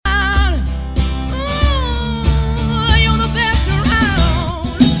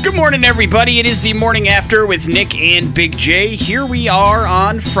Good morning, everybody. It is the morning after with Nick and Big J. Here we are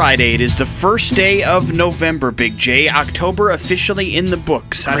on Friday. It is the first day of November, Big J. October officially in the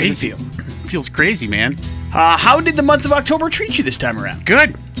books. How Crazy. do you feel? Feels crazy, man. How did the month of October treat you this time around?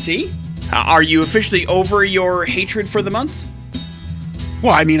 Good. See? Are you officially over your hatred for the month?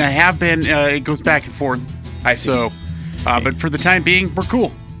 Well, I mean, I have been. It goes back and forth. I see. So, but for the time being, we're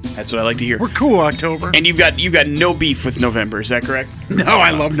cool. That's what I like to hear. We're cool, October. And you've got no beef with November, is that correct? No,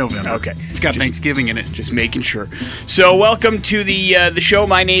 I love November. Okay. It's got Thanksgiving in it. Just making sure. So, welcome to the show.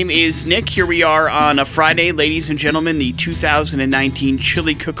 My name is Nick. Here we are on a Friday, ladies and gentlemen, the 2019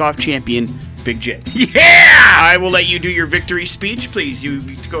 Chili Cook-Off Champion, Big J. Yeah! I will let you do your victory speech, please. You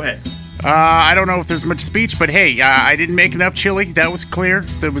go ahead. I don't know if there's much speech, but hey, I didn't make enough chili. That was clear.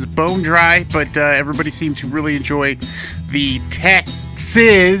 That was bone dry, but everybody seemed to really enjoy the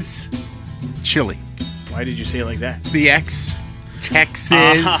Texas chili. Why did you say it like that? The Texas.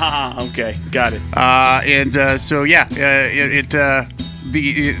 Okay, got it. So yeah,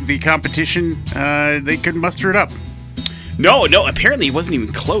 the competition they couldn't muster it up. No, apparently it wasn't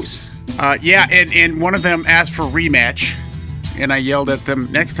even close. Yeah, and one of them asked for a rematch, and I yelled at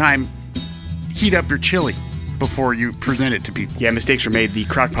them, next time, heat up your chili before you present it to people. Yeah, mistakes were made. The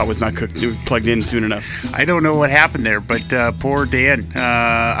crock pot was not plugged in soon enough. I don't know what happened there, but poor Dan.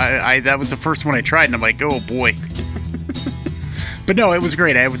 That was the first one I tried, and I'm like, oh boy. But no, it was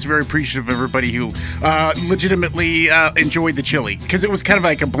great. I was very appreciative of everybody who legitimately enjoyed the chili, because it was kind of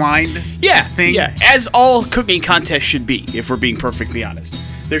like a blind thing. Yeah, as all cooking contests should be, if we're being perfectly honest.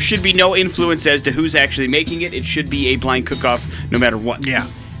 There should be no influence as to who's actually making it. It should be a blind cook-off no matter what. Yeah.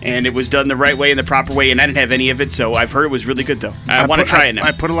 And it was done the right way and the proper way, and I didn't have any of it, so I've heard it was really good, though. I want to try it now.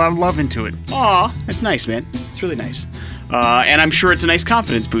 I put a lot of love into it. Aw, that's nice, man. It's really nice. And I'm sure it's a nice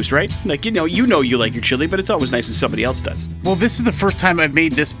confidence boost, right? Like, you like your chili, but it's always nice when somebody else does. Well, this is the first time I've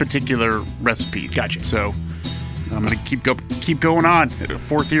made this particular recipe. Gotcha. So I'm going to keep going on.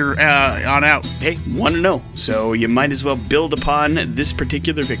 Fourth year on out. Hey, 1-0. So you might as well build upon this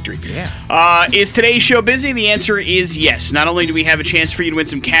particular victory. Yeah. Is today's show busy? The answer is yes. Not only do we have a chance for you to win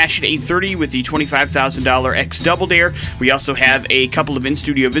some cash at 8:30 with the $25,000 X Double Dare, we also have a couple of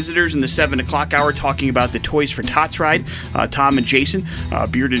in-studio visitors in the 7 o'clock hour talking about the Toys for Tots ride. Tom and Jason,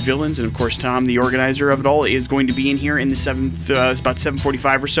 bearded villains, and of course Tom, the organizer of it all, is going to be in here in the 7th, about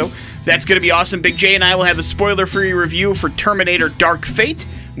 7:45 or so. That's going to be awesome. Big J and I will have a spoiler-free review for Terminator Dark Fate,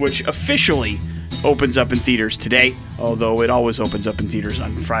 which officially opens up in theaters today, although it always opens up in theaters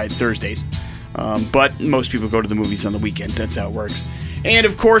on Thursdays. But most people go to the movies on the weekends. That's how it works. And,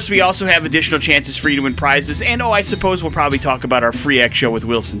 of course, we also have additional chances for you to win prizes. And, I suppose we'll probably talk about our free X show with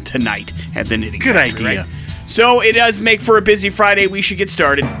Wilson tonight at the Knitting Good Factory, idea. right? So it does make for a busy Friday. We should get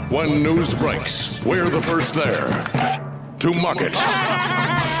started. When news breaks, we're the first there to muck it.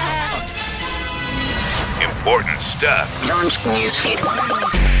 Important stuff Launch newsfeed.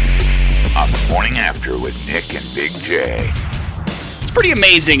 on the morning after with Nick and Big J. It's pretty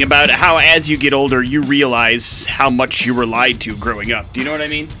amazing about how, as you get older, you realize how much you were lied to growing up. Do you know what I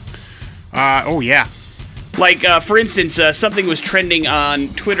mean? Oh, yeah. Like, for instance, something was trending on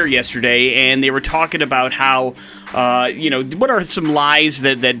Twitter yesterday, and they were talking about how, what are some lies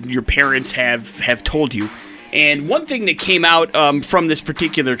that your parents have told you. And one thing that came out from this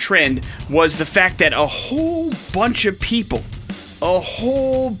particular trend was the fact that a whole bunch of people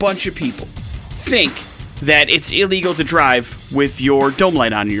think that it's illegal to drive with your dome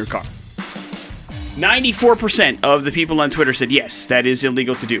light on in your car. 94% of the people on Twitter said, yes, that is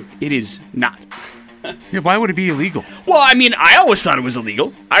illegal to do. It is not. Yeah, why would it be illegal? Well, I mean, I always thought it was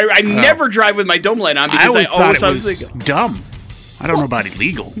illegal. I never drive with my dome light on because I always thought it was illegal. Dumb. I don't know about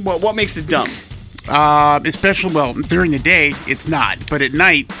illegal. Well, what makes it dumb? Especially, during the day, it's not. But at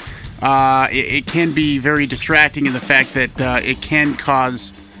night, it can be very distracting in the fact that it can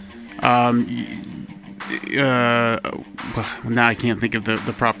cause... now I can't think of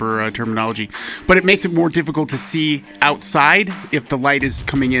the proper terminology. But it makes it more difficult to see outside if the light is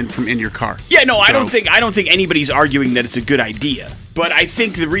coming in from in your car. Yeah, no, I don't think anybody's arguing that it's a good idea. But I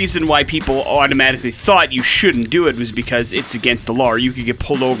think the reason why people automatically thought you shouldn't do it was because it's against the law, or you could get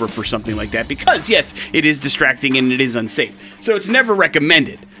pulled over for something like that. Because, yes, it is distracting and it is unsafe. So it's never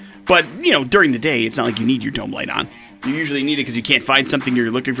recommended. But, during the day, it's not like you need your dome light on. You usually need it because you can't find something,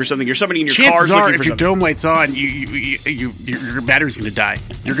 you're looking for something, or somebody in your car is looking for something. Chances are, if your dome light's on, your battery's going to die.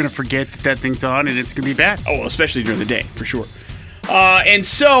 You're going to forget that thing's on, and it's going to be bad. Oh, well, especially during the day, for sure. And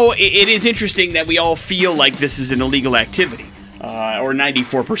so it is interesting that we all feel like this is an illegal activity. or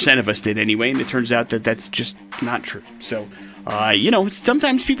 94% of us did anyway, and it turns out that that's just not true. So,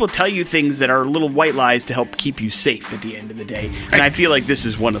 sometimes people tell you things that are little white lies to help keep you safe at the end of the day, and I feel like this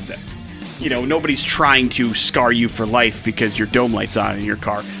is one of them. Nobody's trying to scar you for life because your dome light's on in your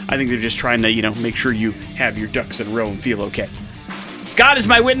car. I think they're just trying to, make sure you have your ducks in a row and feel okay. Scott is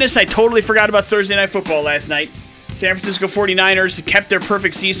my witness. I totally forgot about Thursday Night Football last night. San Francisco 49ers kept their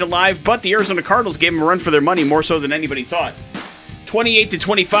perfect season alive, but the Arizona Cardinals gave them a run for their money more so than anybody thought.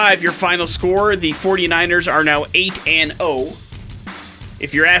 28-25, your final score. The 49ers are now 8-0.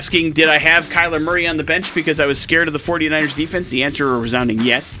 If you're asking, did I have Kyler Murray on the bench because I was scared of the 49ers defense, the answer is a resounding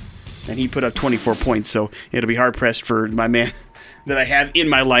yes. And he put up 24 points, so it'll be hard-pressed for my man that I have in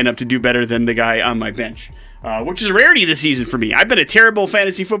my lineup to do better than the guy on my bench, which is a rarity this season for me. I've been a terrible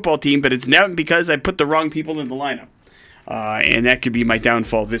fantasy football team, but it's now because I put the wrong people in the lineup. And that could be my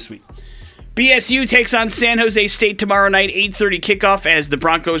downfall this week. BSU takes on San Jose State tomorrow night, 8:30 kickoff, as the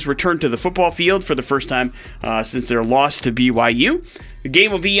Broncos return to the football field for the first time since their loss to BYU. The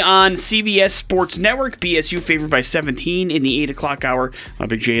game will be on CBS Sports Network. BSU favored by 17 in the 8 o'clock hour.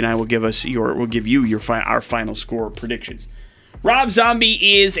 Big J and I will give you our final score predictions. Rob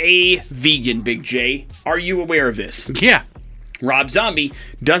Zombie is a vegan, Big J. Are you aware of this? Yeah. Rob Zombie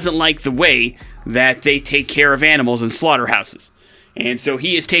doesn't like the way that they take care of animals in slaughterhouses. And so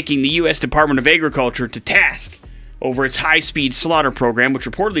he is taking the U.S. Department of Agriculture to task over its high-speed slaughter program, which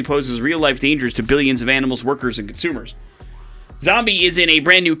reportedly poses real-life dangers to billions of animals, workers, and consumers. Zombie is in a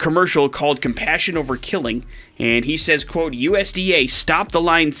brand new commercial called Compassion Over Killing, and he says, quote, USDA, stop the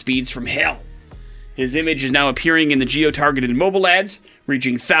line speeds from hell. His image is now appearing in the geo-targeted mobile ads,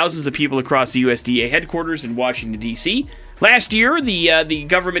 reaching thousands of people across the USDA headquarters in Washington, D.C. Last year, the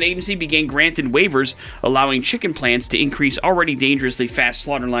government agency began granting waivers allowing chicken plants to increase already dangerously fast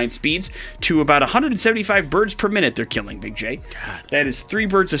slaughter line speeds to about 175 birds per minute they're killing, Big J. God. That is 3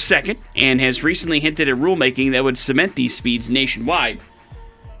 birds a second, and has recently hinted at rulemaking that would cement these speeds nationwide.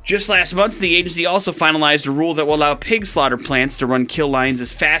 Just last month, the agency also finalized a rule that will allow pig slaughter plants to run kill lines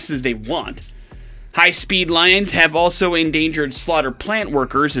as fast as they want. High-speed lines have also endangered slaughter plant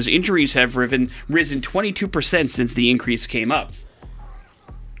workers as injuries have risen 22% since the increase came up.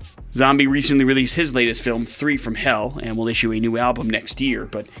 Zombie recently released his latest film, 3 from Hell, and will issue a new album next year,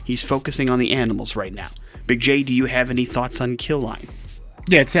 but he's focusing on the animals right now. Big J, do you have any thoughts on kill lines?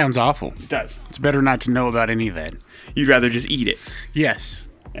 Yeah, it sounds awful. It does. It's better not to know about any of that. You'd rather just eat it. Yes.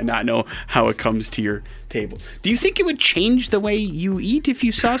 And not know how it comes to your table. Do you think it would change the way you eat if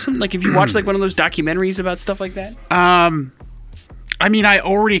you saw something? Like if you watched like one of those documentaries about stuff like that? I mean, I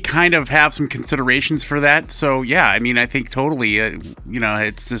already kind of have some considerations for that. So, yeah, I mean, I think totally,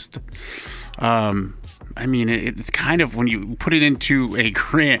 it's just, I mean, it's kind of when you put it into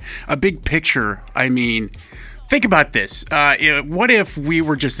a big picture, I mean, think about this. What if we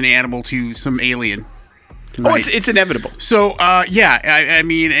were just an animal to some alien? Right. Oh, it's inevitable. So, I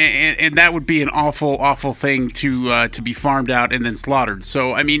mean, and that would be an awful, awful thing to be farmed out and then slaughtered.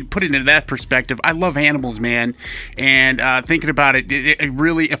 So, I mean, put it into that perspective, I love animals, man. And thinking about it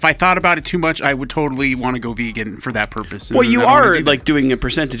really, if I thought about it too much, I would totally want to go vegan for that purpose. Well, you are like doing a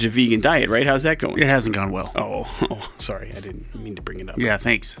percentage of vegan diet, right? How's that going? It hasn't gone well. Oh, sorry, I didn't mean to bring it up. Yeah,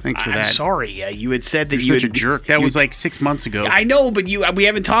 thanks for that. I'm sorry. You had said that You're such a jerk. That was like 6 months ago. I know, but we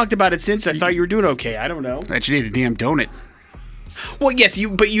haven't talked about it since. I thought you were doing okay. I don't know. That you ate a damn donut. Well, yes,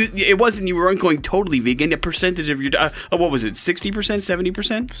 it wasn't. You weren't going totally vegan. A percentage of your what was it? 60%, 70%,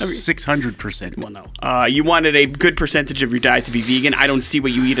 600%. Well, no. You wanted a good percentage of your diet to be vegan. I don't see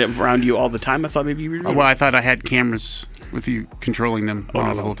what you eat around you all the time. I thought maybe you were. Well, I thought I had cameras with you controlling them the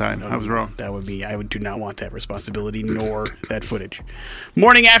whole time. I was wrong. That would be. I do not want that responsibility nor that footage.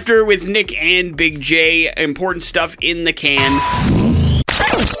 Morning After with Nick and Big J. Important stuff in the can.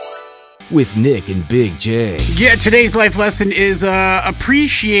 With Nick and Big J. Yeah, today's life lesson is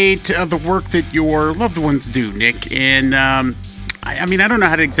appreciate the work that your loved ones do, Nick. And I mean, I don't know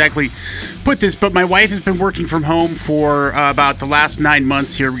how to exactly put this, but my wife has been working from home for about the last 9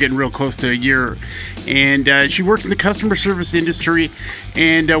 months here. We're getting real close to a year. And she works in the customer service industry.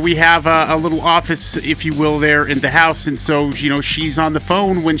 And we have a little office, if you will, there in the house. And so, she's on the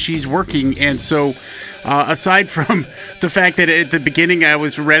phone when she's working. And so, aside from the fact that at the beginning I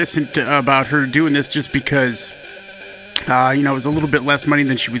was reticent about her doing this just because, it was a little bit less money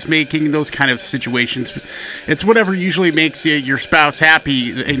than she was making, those kind of situations. It's whatever usually makes your spouse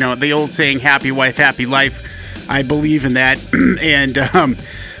happy. The old saying, happy wife, happy life. I believe in that. And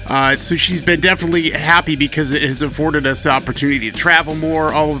So she's been definitely happy because it has afforded us the opportunity to travel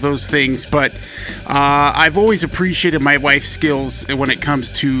more, all of those things. But I've always appreciated my wife's skills when it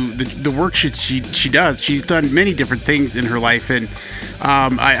comes to the work she does. She's done many different things in her life, and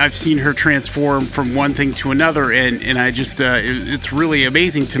I've seen her transform from one thing to another, and I just it's really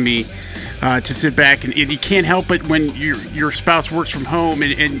amazing to me to sit back and you can't help it when your spouse works from home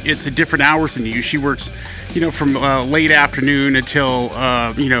and it's a different hours than you. She works, from late afternoon until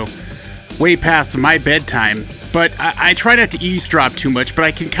way past my bedtime. But I try not to eavesdrop too much, but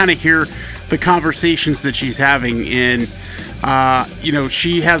I can kind of hear the conversations that she's having, and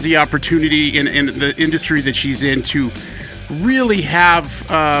she has the opportunity in the industry that she's in to really have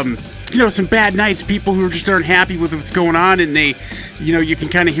some bad nights, people who just aren't happy with what's going on, and they you can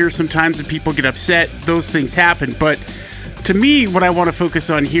kind of hear sometimes that people get upset. Those things happen. But to me, what I want to focus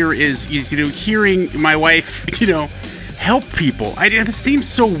on here is hearing my wife help people. It seems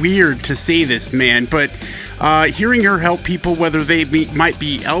so weird to say this, man, but hearing her help people, whether they might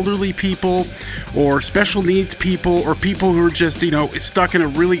be elderly people or special needs people or people who are just stuck in a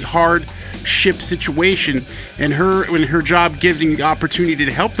really hard ship situation, and her job giving the opportunity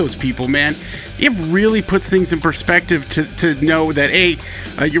to help those people, man, it really puts things in perspective to know that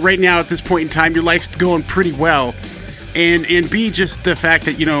you're right now at this point in time, your life's going pretty well, and B, just the fact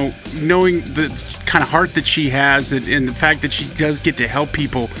that knowing the kind of heart that she has and the fact that she does get to help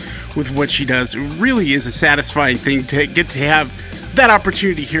people with what she does, it really is a satisfying thing to get to have that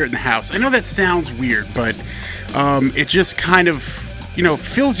opportunity here in the house. I know that sounds weird, but it just kind of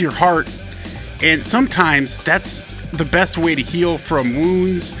fills your heart, and sometimes that's the best way to heal from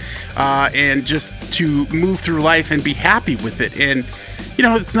wounds and just to move through life and be happy with it. And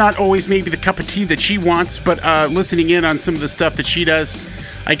it's not always maybe the cup of tea that she wants, but listening in on some of the stuff that she does,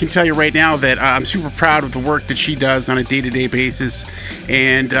 I can tell you right now that I'm super proud of the work that she does on a day-to-day basis,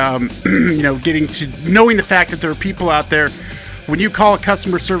 and getting to knowing the fact that there are people out there, when you call a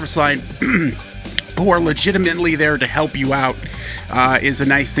customer service line who are legitimately there to help you out, is a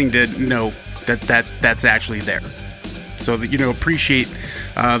nice thing to know that's actually there. So that appreciate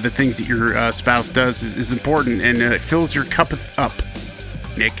the things that your spouse does is important, and it fills your cup up.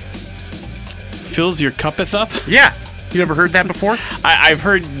 Nick, fills your cuppeth up? Yeah. You never heard that before? I've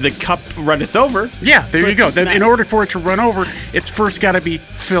heard the cup runneth over. Yeah, there you go. Then in order for it to run over, it's first got to be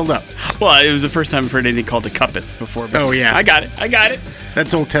filled up. Well, it was the first time I've heard anything called a cuppeth before. Oh, yeah. I got it.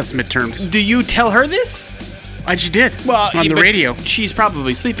 That's Old Testament terms. Do you tell her this? She did. Well, on the radio. She's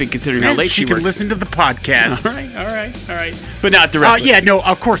probably sleeping, considering how late she works. She can listen to the podcast. All right. But not directly. Yeah, no,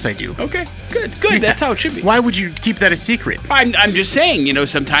 of course I do. Okay, good. Yeah. That's how it should be. Why would you keep that a secret? I'm just saying,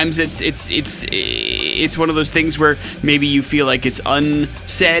 sometimes it's one of those things where maybe you feel like it's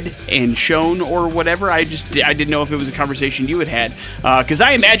unsaid and shown or whatever. I didn't know if it was a conversation you had because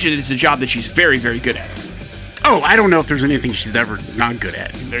I imagine it's a job that she's very, very good at. Oh, I don't know if there's anything she's ever not good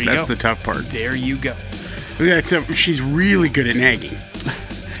at. That's the tough part. There you go. Except she's really good at nagging.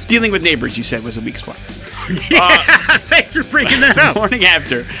 Dealing with neighbors, you said, was a weak spot. Thanks for bringing that up. Morning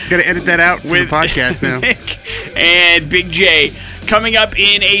after. Got to edit that out for the podcast now. Nick and Big J. Coming up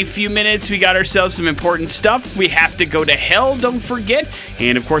in a few minutes, we got ourselves some important stuff. We have to go to hell, don't forget.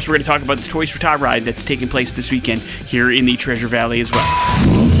 And, of course, we're going to talk about the Toys for Tot ride that's taking place this weekend here in the Treasure Valley as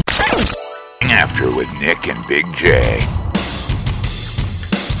well. After with Nick and Big J.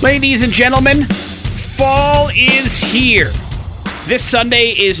 Ladies and gentlemen, fall is here. This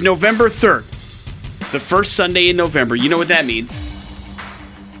Sunday is November 3rd. The first Sunday in November. You know what that means.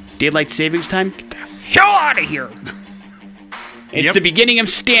 Daylight savings time? Get the hell out of here. It's the beginning of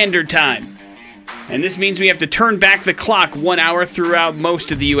standard time. And this means we have to turn back the clock 1 hour throughout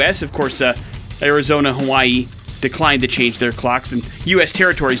most of the U.S. Of course, Arizona, Hawaii declined to change their clocks, and U.S.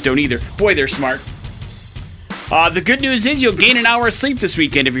 territories don't either. Boy, they're smart. The good news is you'll gain an hour of sleep this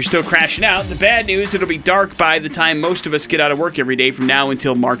weekend if you're still crashing out. The bad news, it'll be dark by the time most of us get out of work every day from now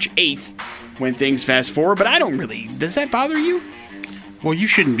until March 8th, when things fast forward. But I don't really... Does that bother you? Well, you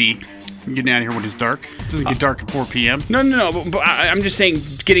shouldn't be getting out of here when it's dark. It doesn't get dark at 4 p.m. No. But I'm just saying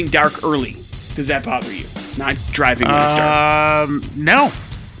getting dark early. Does that bother you? Not driving when it's dark. No.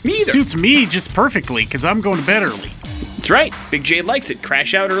 Me either. Suits me just perfectly because I'm going to bed early. That's right. Big J likes it.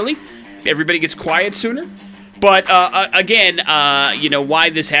 Crash out early. Everybody gets quiet sooner. But, again,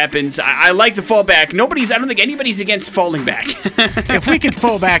 why this happens, I like the fall back. I don't think anybody's against falling back. If we could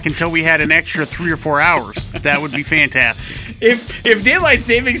fall back until we had an extra 3 or 4 hours, that would be fantastic. If daylight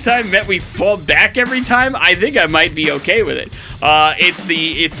savings time meant we fall back every time, I think I might be okay with it. It's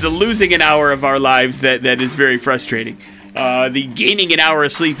the losing an hour of our lives that is very frustrating. The gaining an hour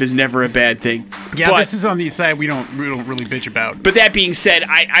of sleep is never a bad thing. Yeah, this is on the side we don't really bitch about. But that being said,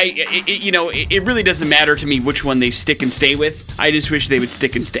 it really doesn't matter to me which one they stick and stay with. I just wish they would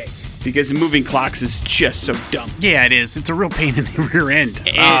stick and stay. Because moving clocks is just so dumb. Yeah, it is. It's a real pain in the rear end.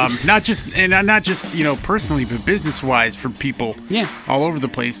 Not just personally, but business wise for people. Yeah. All over the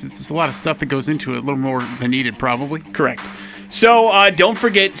place. It's a lot of stuff that goes into it, a little more than needed, probably. Correct. So don't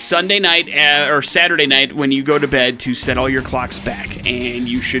forget Sunday night or Saturday night when you go to bed to set all your clocks back, and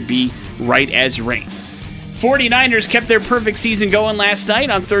you should be right as rain. 49ers kept their perfect season going last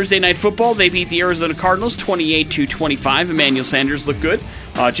night on Thursday Night Football. They beat the Arizona Cardinals 28-25. Emmanuel Sanders looked good.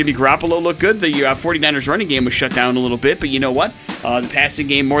 Jimmy Garoppolo looked good. The 49ers running game was shut down a little bit, but you know what? The passing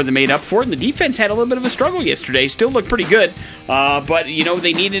game more than made up for it, and the defense had a little bit of a struggle yesterday. Still looked pretty good, but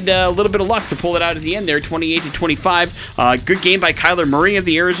they needed a little bit of luck to pull it out at the end there, 28-25. Good game by Kyler Murray of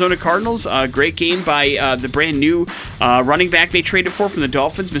the Arizona Cardinals. Great game by the brand new running back they traded for from the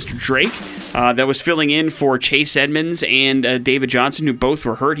Dolphins, Mr. Drake. That was filling in for Chase Edmonds and David Johnson, who both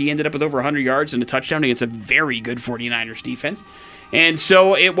were hurt. He ended up with over 100 yards and a touchdown against a very good 49ers defense. And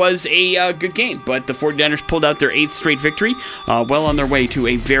so it was a good game, but the 49ers pulled out their 8th straight victory, well on their way to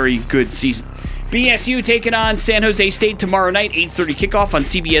a very good season. BSU taking on San Jose State tomorrow night, 8:30 kickoff on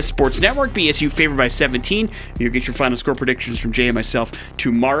CBS Sports Network. BSU favored by 17. You'll get your final score predictions from Jay and myself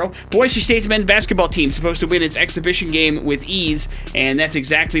tomorrow. Boise State's men's basketball team is supposed to win its exhibition game with ease, and that's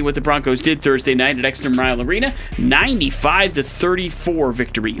exactly what the Broncos did Thursday night at Exeter Mile Arena. 95-34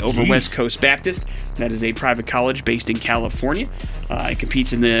 victory over West Coast Baptist. That is a private college based in California. It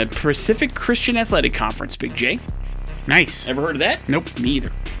competes in the Pacific Christian Athletic Conference, Big J. Nice. Ever heard of that? Nope. Me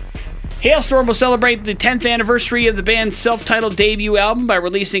either. Hailstorm will celebrate the 10th anniversary of the band's self-titled debut album by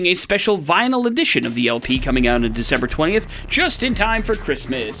releasing a special vinyl edition of the LP coming out on December 20th, just in time for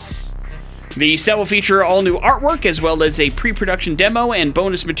Christmas. The set will feature all new artwork as well as a pre-production demo and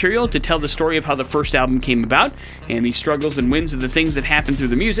bonus material to tell the story of how the first album came about and the struggles and wins of the things that happened through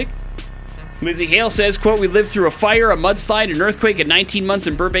the music. Lizzie Hale says, quote, "We lived through a fire, a mudslide, an earthquake, and 19 months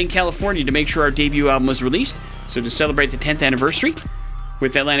in Burbank, California to make sure our debut album was released. So to celebrate the 10th anniversary,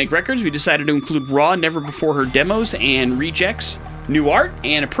 with Atlantic Records, we decided to include raw, never-before-heard demos and rejects, new art,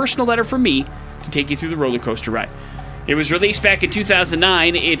 and a personal letter from me to take you through the roller coaster ride." It was released back in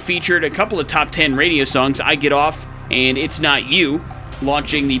 2009. It featured a couple of top 10 radio songs, I Get Off and It's Not You,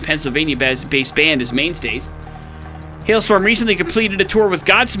 launching the Pennsylvania-based band as mainstays. Hailstorm recently completed a tour with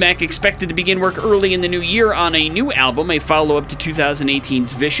Godsmack, expected to begin work early in the new year on a new album, a follow-up to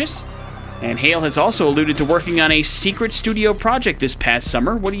 2018's Vicious. And Hale has also alluded to working on a secret studio project this past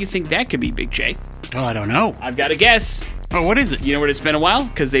summer. What do you think that could be, Big J? Oh, I don't know. I've got a guess. Oh, what is it? You know what? It's been a while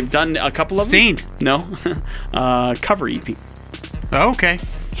because they've done a couple of Stained. them. No, cover EP. Oh, okay.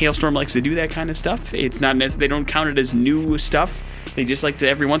 Hailstorm likes to do that kind of stuff. It's not they don't count it as new stuff. They just like to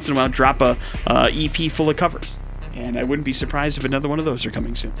every once in a while drop a EP full of covers. And I wouldn't be surprised if another one of those are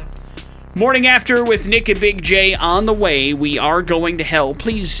coming soon. Morning After with Nick and Big J on the way. We are going to hell.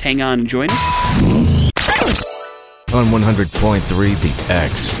 Please hang on and join us. On 100.3, The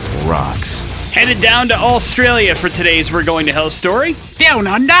X rocks. Headed down to Australia for today's We're Going to Hell story. Down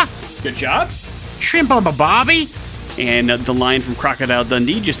under. Good job. Shrimp on the barbie. And the line from Crocodile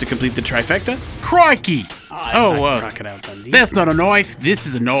Dundee just to complete the trifecta. Crikey. Not Crocodile Dundee. That's not a knife. This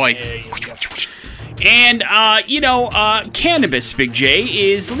is a knife. And, cannabis, Big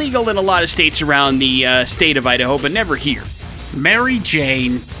J, is legal in a lot of states around the state of Idaho, but never here. Mary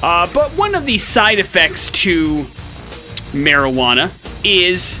Jane. But one of the side effects to marijuana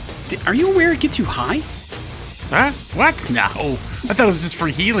is... Are you aware it gets you high? Huh? What? No. I thought it was just for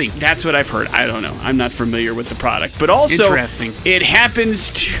healing. That's what I've heard. I don't know. I'm not familiar with the product. But also, interesting. It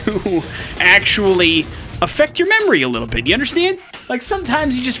happens to actually affect your memory a little bit. You understand? Like,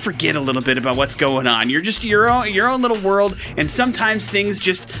 sometimes you just forget a little bit about what's going on. You're just your own little world, and sometimes things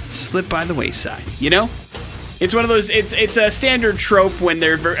just slip by the wayside, you know? It's one of those, it's a standard trope when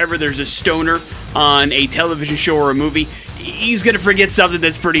there's a stoner on a television show or a movie. He's going to forget something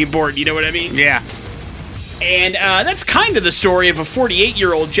that's pretty important, you know what I mean? Yeah. And that's kind of the story of a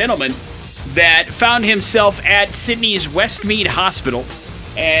 48-year-old gentleman that found himself at Sydney's Westmead Hospital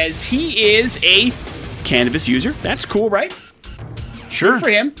as he is a cannabis user. That's cool, right? Sure. Good for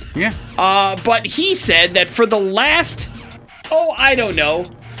him. Yeah. But he said that for the last,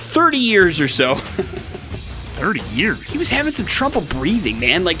 30 years or so. 30 years? He was having some trouble breathing,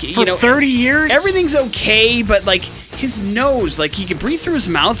 man. Like, For 30 years? Everything's okay, but, like, his nose, like, he can breathe through his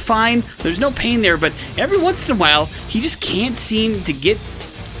mouth fine. There's no pain there, but every once in a while, he just can't seem to get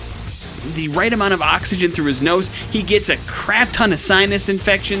the right amount of oxygen through his nose. He gets a crap ton of sinus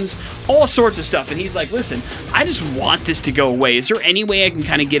infections, all sorts of stuff. And he's like, listen, I just want this to go away. Is there any way I can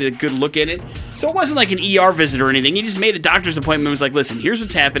kind of get a good look at it? So it wasn't like an ER visit or anything. He just made a doctor's appointment and was like, listen, here's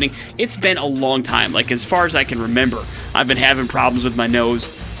what's happening. It's been a long time. Like, as far as I can remember, I've been having problems with my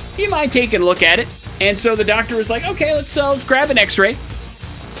nose. You mind taking a look at it? And so the doctor was like, okay, let's grab an x-ray.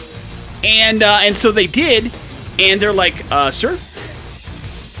 And so they did. And they're like, sir,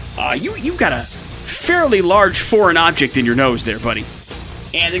 you've got a fairly large foreign object in your nose there, buddy.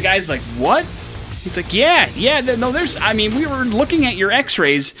 And the guy's like, what? He's like, yeah, no, we were looking at your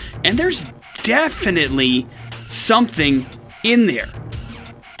x-rays, and there's definitely something in there.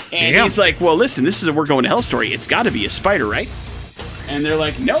 And he's like, well, listen, this is a We're Going to Hell story. It's got to be a spider, right? And they're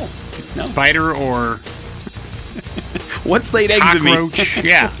like, no. Spider or... What's laid eggs in me? Cockroach,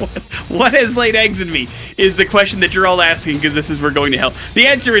 yeah. What has laid eggs in me is the question that you're all asking because this is We're Going to Hell. The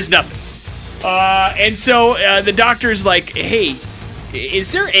answer is nothing. And so the doctor's like, hey,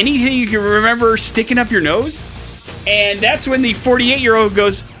 is there anything you can remember sticking up your nose? And that's when the 48-year-old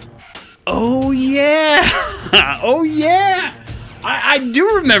goes, oh, yeah. Oh, yeah. I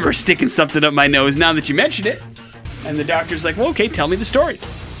do remember sticking something up my nose now that you mention it. And the doctor's like, well, okay, tell me the story.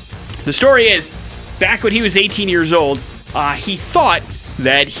 The story is, back when he was 18 years old, he thought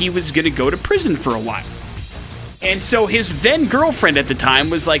that he was going to go to prison for a while. And so his then girlfriend at the time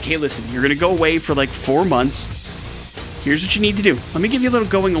was like, hey, listen, you're going to go away for like 4 months. Here's what you need to do. Let me give you a little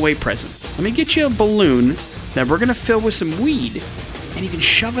going away present. Let me get you a balloon that we're going to fill with some weed. And you can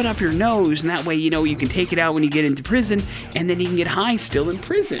shove it up your nose, and that way, you can take it out when you get into prison, and then you can get high still in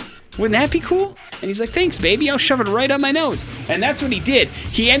prison. Wouldn't that be cool? And he's like, thanks, baby. I'll shove it right up my nose. And that's what he did.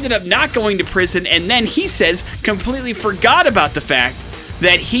 He ended up not going to prison, and then he says completely forgot about the fact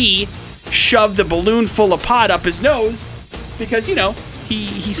that he shoved a balloon full of pot up his nose because,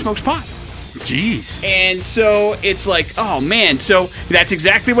 he smokes pot. Jeez. And so it's like, oh, man. So that's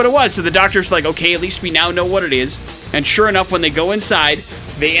exactly what it was. So the doctor's like, okay, at least we now know what it is. And sure enough, when they go inside,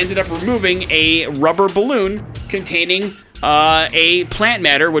 they ended up removing a rubber balloon containing a plant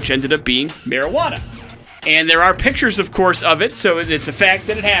matter, which ended up being marijuana. And there are pictures, of course, of it, so it's a fact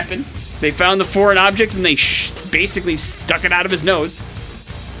that it happened. They found the foreign object, and they basically stuck it out of his nose.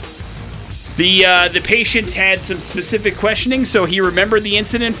 The patient had some specific questioning, so he remembered the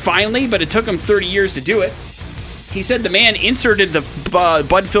incident finally, but it took him 30 years to do it. He said the man inserted the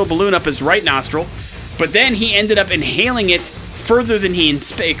bud-filled balloon up his right nostril, but then he ended up inhaling it further than he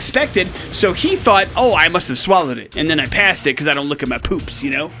expected, so he thought, oh, I must have swallowed it, and then I passed it because I don't look at my poops,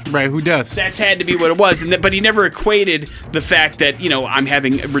 Right, who does? That's had to be what it was, but he never equated the fact that, I'm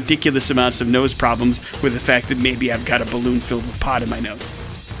having ridiculous amounts of nose problems with the fact that maybe I've got a balloon filled with pot in my nose.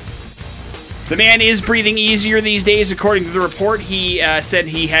 The man is breathing easier these days, according to the report. He said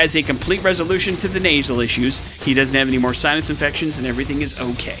he has a complete resolution to the nasal issues. He doesn't have any more sinus infections, and everything is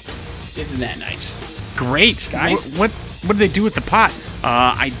okay. Isn't that nice? Great. Guys? What do they do with the pot?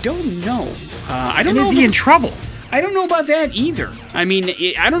 I don't know. I don't know. Is he in trouble? I don't know about that either. I mean,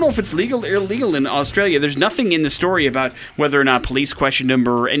 I don't know if it's legal or illegal in Australia. There's nothing in the story about whether or not police questioned him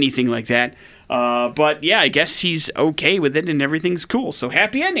or anything like that. But yeah, I guess he's okay with it and everything's cool. So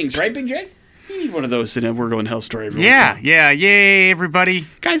happy endings, right, Big J? You need one of those in a We're Going Hell story. Yeah. Yay, everybody.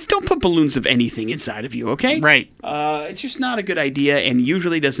 Guys, don't put balloons of anything inside of you, okay? Right. It's just not a good idea and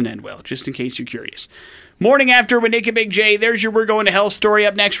usually doesn't end well, just in case you're curious. Morning After with Nick and Big J. There's your We're Going to Hell story.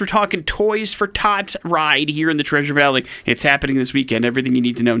 Up next, we're talking Toys for Tots ride here in the Treasure Valley. It's happening this weekend. Everything you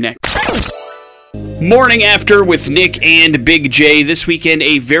need to know next. Morning After with Nick and Big J. This weekend,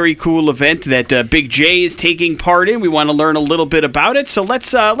 a very cool event that Big J is taking part in. We want to learn a little bit about it, so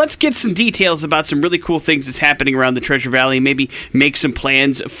let's get some details about some really cool things that's happening around the Treasure Valley. Maybe make some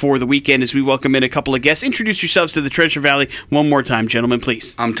plans for the weekend as we welcome in a couple of guests. Introduce yourselves to the Treasure Valley one more time, gentlemen,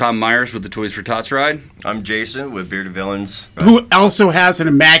 please. I'm Tom Myers with the Toys for Tots ride. I'm Jason with Bearded Villains. Who also has an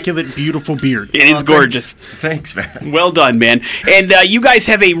immaculate, beautiful beard. It is gorgeous. Thanks, man. Well done, man. And you guys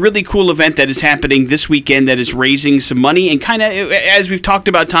have a really cool event that is happening this weekend that is raising some money. And kind of, as we've talked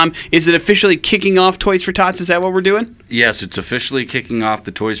about, Tom, is it officially kicking off Toys for Tots? Is that what we're doing? Yes, it's officially kicking off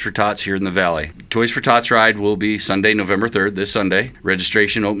the Toys for Tots here in the Valley. Toys for Tots ride will be Sunday, November 3rd, this Sunday.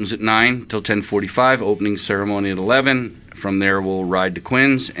 Registration opens at 9 till 10:45, opening ceremony at 11. From there, we'll ride to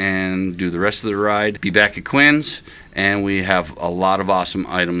Quinn's and do the rest of the ride. Be back at Quinn's, and we have a lot of awesome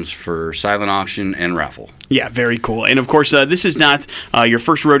items for silent auction and raffle. Yeah, very cool. And of course, this is not your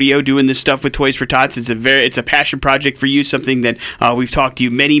first rodeo doing this stuff with Toys for Tots. It's a passion project for you, something that we've talked to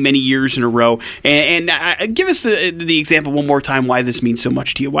you many years in a row. And give us the example one more time why this means so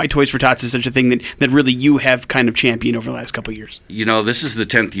much to you. Why Toys for Tots is such a thing that really you have kind of championed over the last couple of years. You know, this is the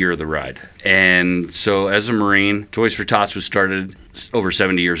 10th year of the ride, and so as a Marine, Toys for Tots was started over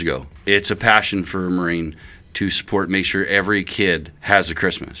 70 years ago. It's a passion for a Marine to support, make sure every kid has a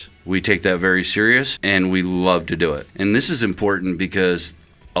Christmas. We take that very serious, and we love to do it. And this is important because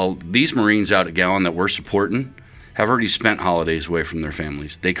these Marines out at Gowan that we're supporting have already spent holidays away from their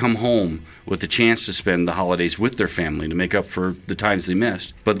families. They come home with the chance to spend the holidays with their family to make up for the times they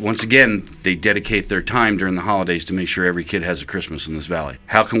missed. But once again, they dedicate their time during the holidays to make sure every kid has a Christmas in this valley.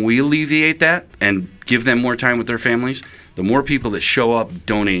 How can we alleviate that and give them more time with their families? The more people that show up,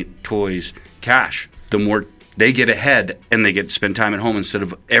 donate toys, cash, the more they get ahead and they get to spend time at home instead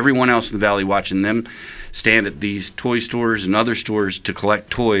of everyone else in the valley watching them stand at these toy stores and other stores to collect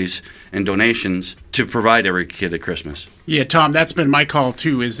toys and donations to provide every kid a Christmas. Yeah, Tom, that's been my call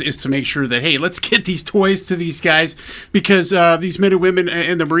too, is to make sure that, hey, let's get these toys to these guys, because these men and women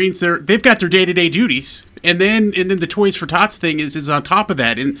and the Marines, they've got their day-to-day duties. And then the Toys for Tots thing is on top of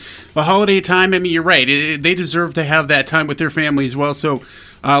that. And the holiday time, I mean, you're right. They deserve to have that time with their family as well. So,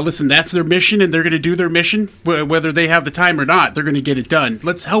 listen, that's their mission, and they're going to do their mission. Whether they have the time or not, they're going to get it done.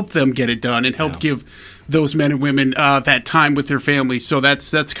 Let's help them get it done and help give those men and women that time with their families. So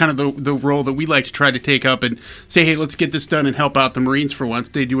that's kind of the role that we like to try to take up and say, hey, let's get this done and help out the Marines for once.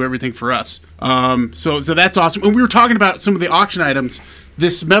 They do everything for us. So that's awesome. And we were talking about some of the auction items.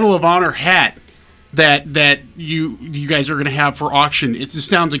 This Medal of Honor hat that you guys are going to have for auction. It just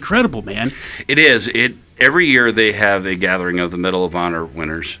sounds incredible, man. It is. Every year they have a gathering of the Medal of Honor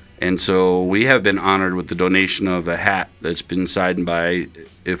winners. And so we have been honored with the donation of a hat that's been signed by,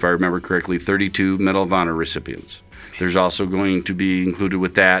 if I remember correctly, 32 Medal of Honor recipients. There's also going to be included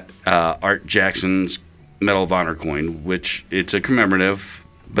with that Art Jackson's Medal of Honor coin, which it's a commemorative,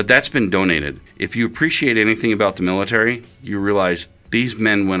 but that's been donated. If you appreciate anything about the military, you realize these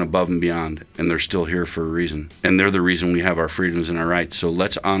men went above and beyond, and they're still here for a reason. And they're the reason we have our freedoms and our rights. So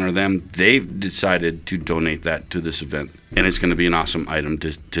let's honor them. They've decided to donate that to this event, and it's going to be an awesome item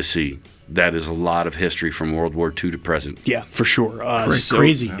to see. That is a lot of history from World War II to present. Yeah, for sure.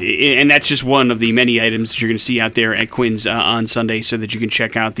 Crazy. And that's just one of the many items that you're going to see out there at Quinn's on Sunday, so that you can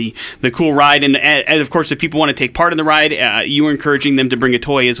check out the cool ride. And of course, if people want to take part in the ride, you are encouraging them to bring a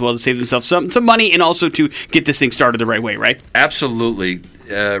toy as well to save themselves some money and also to get this thing started the right way, right? Absolutely.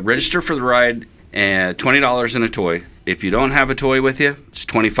 Register for the ride, $20 in a toy. If you don't have a toy with you, it's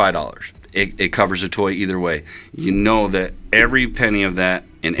 $25. It covers a toy either way. You know that every penny of that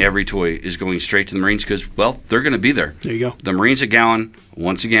and every toy is going straight to the Marines because, well, they're going to be there. There you go. The Marines at Gowan,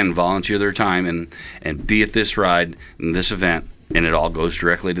 once again, volunteer their time and be at this ride and this event, and it all goes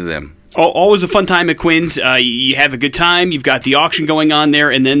directly to them. Always a fun time at Quinn's. You have a good time. You've got the auction going on there,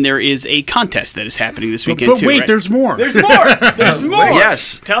 and then there is a contest that is happening this weekend, too. But wait, right? there's more. There's more. There's more.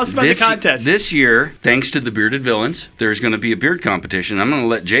 Yes. Tell us about the contest. This year, thanks to the Bearded Villains, there's going to be a beard competition. I'm going to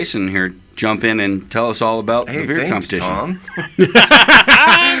let Jason here jump in and tell us all about the beard competition. Tom.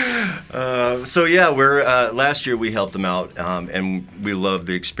 We're last year we helped them out, and we loved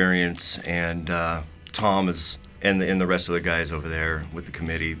the experience. And Tom is. And the rest of the guys over there with the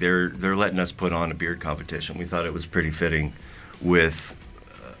committee, they're letting us put on a beard competition. We thought it was pretty fitting with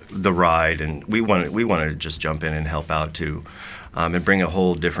the ride, and we wanted to just jump in and help out too, and bring a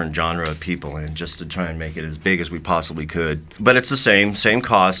whole different genre of people in, just to try and make it as big as we possibly could. But it's the same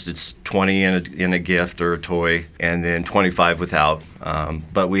cost. It's $20 in a gift or a toy, and then $25 without.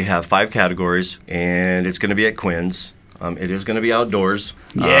 But we have 5 categories, and it's going to be at Quinn's. It is going to be outdoors.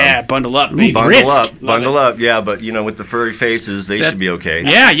 Yeah, bundle up, baby. Bundle up. Yeah, but with the furry faces, they should be okay.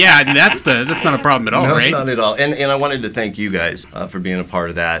 Yeah. That's not a problem at all, no, right? Not at all. And I wanted to thank you guys for being a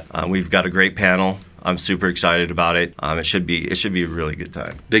part of that. We've got a great panel. I'm super excited about it. It should be a really good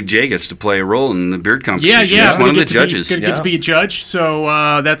time. Big J gets to play a role in the beard competition. Yeah. He's one of the judges. Get to be a judge, so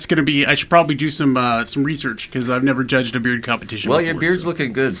that's going to be. I should probably do some research because I've never judged a beard competition. Well, before, your beard's so.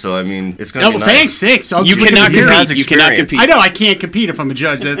 looking good, so I mean, it's going to be nice. Thanks. You cannot compete. You cannot compete. I know I can't compete if I'm a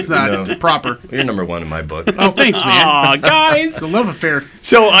judge. That's not proper. You're number 1 in my book. Oh, thanks, man. Aw, guys. It's a love affair.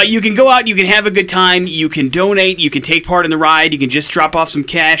 So you can go out, you can have a good time, you can donate, you can take part in the ride, you can just drop off some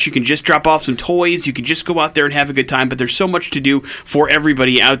cash, you can just drop off some toys, You can just go out there and have a good time, but there's so much to do for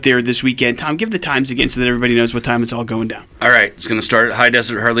everybody out there this weekend. Tom, give the times again so that everybody knows what time it's all going down. All right, it's going to start at High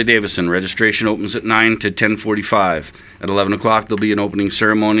Desert Harley-Davidson. Registration opens at 9 to 10:45. At 11 o'clock, there'll be an opening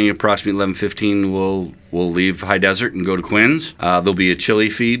ceremony. Approximately 11:15, we'll leave High Desert and go to Quinn's. There'll be a chili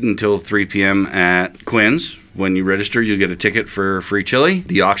feed until 3 p.m. at Quinn's. When you register, you'll get a ticket for free chili.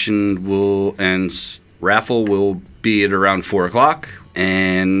 The auction raffle will be at around 4 o'clock,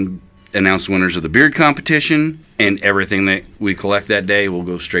 and announce winners of the beard competition, and everything that we collect that day will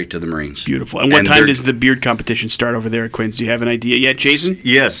go straight to the Marines. Beautiful. And what time does the beard competition start over there at Quinn's? Do you have an idea yet, Jason?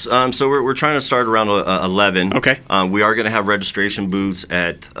 Yes. So we're trying to start around 11. Okay. We are going to have registration booths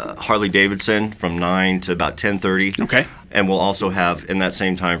at Harley-Davidson from 9 to about 10:30. Okay. And we'll also have, in that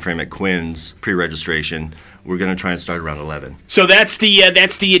same time frame at Quinn's, pre-registration. We're going to try and start around 11. So that's the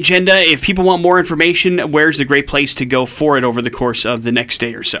agenda. If people want more information, where's a great place to go for it over the course of the next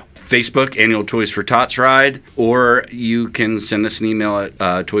day or so? Facebook, Annual Toys for Tots Ride, or you can send us an email at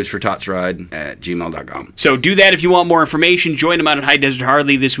toysfortotsride@gmail.com. So do that if you want more information. Join them out at High Desert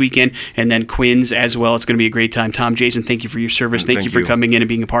Harley this weekend, and then Quinn's as well. It's going to be a great time. Tom, Jason, thank you for your service. Thank you for coming in and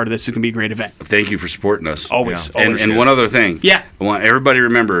being a part of this. It's going to be a great event. Thank you for supporting us. Always. Yeah. Always. And one other thing. Yeah. I want everybody to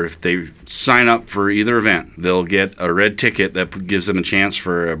remember, if they sign up for either event, they'll get a red ticket that gives them a chance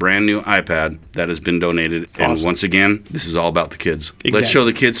for a brand new iPad that has been donated. Awesome. And once again, this is all about the kids. Exactly. Let's show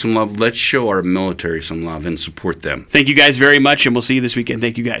the kids some love. Let's show our military some love and support them. Thank you guys very much, and we'll see you this weekend.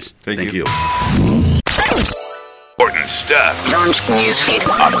 Thank you guys. Thank you. Important stuff Newsfeed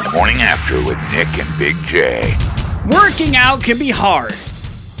on the morning after with Nick and Big J. Working out can be hard.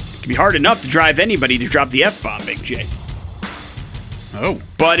 It can be hard enough to drive anybody to drop the F-bomb, Big J. Oh.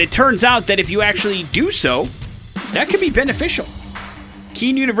 But it turns out that if you actually do so, that can be beneficial.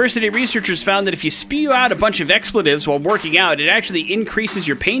 Keene University researchers found that if you spew out a bunch of expletives while working out, it actually increases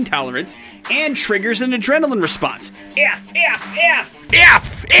your pain tolerance and triggers an adrenaline response. F, F, F,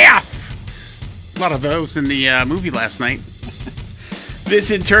 F, F! A lot of those in the movie last night.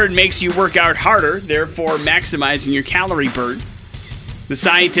 This in turn makes you work out harder, therefore maximizing your calorie burn. The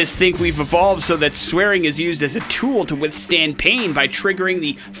scientists think we've evolved so that swearing is used as a tool to withstand pain by triggering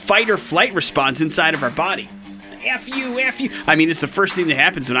the fight or flight response inside of our body. F you, F you. I mean, it's the first thing that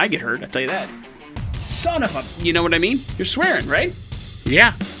happens when I get hurt, I'll tell you that. Son of a... You know what I mean? You're swearing, right?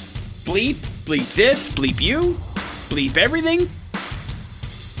 Yeah. Bleep, bleep this, bleep you, bleep everything.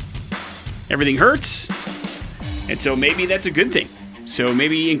 Everything hurts. And so maybe that's a good thing. So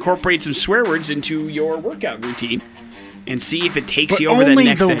maybe incorporate some swear words into your workout routine and see if it takes you over that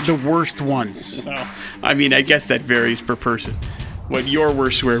next edge. The worst ones. Well, I mean, I guess that varies per person. What your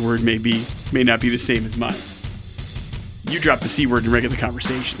worst swear word may not be the same as mine. You drop the C word in regular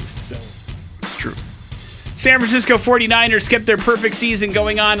conversations, so it's true. San Francisco 49ers kept their perfect season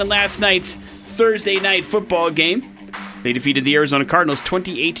going on in last night's Thursday night football game. They defeated the Arizona Cardinals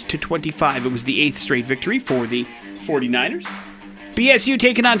 28-25. It was the 8th straight victory for the 49ers. BSU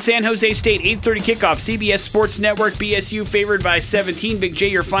taking on San Jose State, 8:30 kickoff, CBS Sports Network. BSU favored by 17. Big J,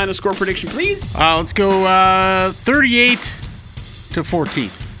 your final score prediction, please. Let's go 38-14.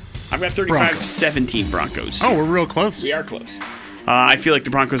 I've got 35-17 Broncos. Oh, we're real close. We are close. I feel like the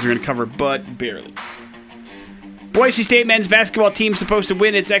Broncos are going to cover, but barely. Boise State men's basketball team supposed to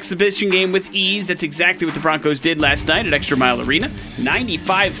win its exhibition game with ease. That's exactly what the Broncos did last night at Extra Mile Arena.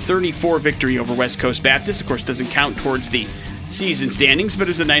 95-34 victory over West Coast Baptist. Of course, doesn't count towards the season standings, but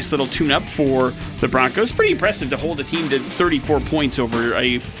it was a nice little tune-up for the Broncos. Pretty impressive to hold a team to 34 points over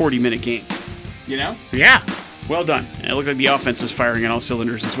a 40-minute game. You know? Yeah. Well done. And it looked like the offense was firing on all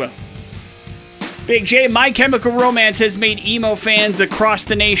cylinders as well. Big J, My Chemical Romance has made emo fans across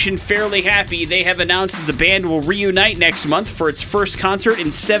the nation fairly happy. They have announced that the band will reunite next month for its first concert in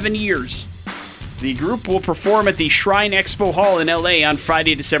 7 years. The group will perform at the Shrine Expo Hall in LA on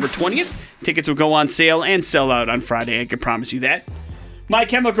Friday, December 20th. Tickets will go on sale and sell out on Friday, I can promise you that. My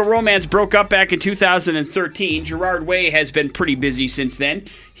Chemical Romance broke up back in 2013. Gerard Way has been pretty busy since then.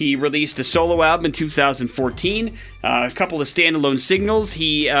 He released a solo album in 2014, a couple of standalone singles.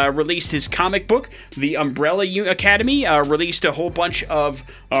 He released his comic book, The Umbrella Academy, won a whole bunch of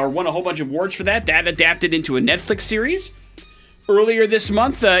awards for that. That adapted into a Netflix series. Earlier this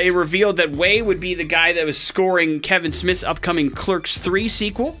month, it revealed that Way would be the guy that was scoring Kevin Smith's upcoming Clerks 3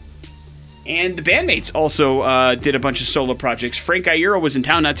 sequel. And the bandmates also did a bunch of solo projects. Frank Iero was in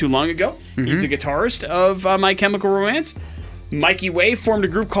town not too long ago. Mm-hmm. He's the guitarist of My Chemical Romance. Mikey Way formed a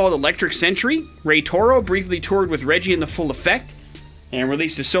group called Electric Century. Ray Toro briefly toured with Reggie in the Full Effect and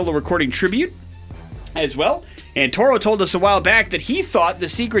released a solo recording tribute as well. And Toro told us a while back that he thought the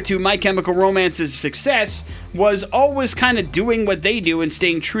secret to My Chemical Romance's success was always kind of doing what they do and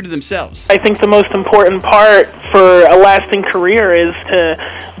staying true to themselves. I think the most important part for a lasting career is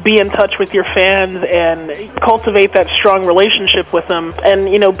to be in touch with your fans and cultivate that strong relationship with them, and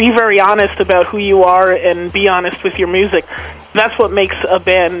be very honest about who you are and be honest with your music. That's what makes a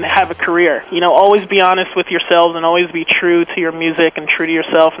band have a career. Always be honest with yourselves and always be true to your music and true to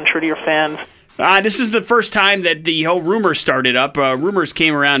yourself and true to your fans. This is the first time that the whole Rumors started up. Rumors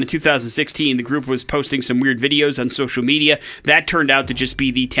came around in 2016. The group was posting some weird videos on social media. That turned out to just be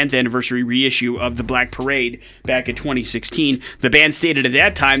the 10th anniversary reissue of the Black Parade back in 2016. The band stated at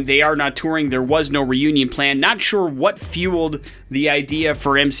that time they are not touring. There was no reunion plan. Not sure what fueled the idea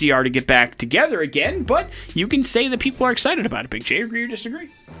for MCR to get back together again, but you can say that people are excited about it. Big J, agree or disagree?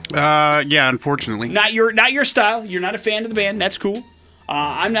 Yeah, unfortunately. Not your style. You're not a fan of the band. That's cool.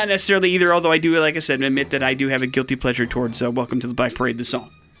 I'm not necessarily either, although I do, like I said, admit that I do have a guilty pleasure towards Welcome to the Black Parade, the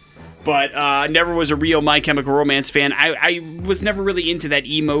song. But never was a real My Chemical Romance fan. I was never really into that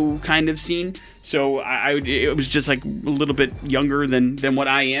emo kind of scene, so it was just like a little bit younger than what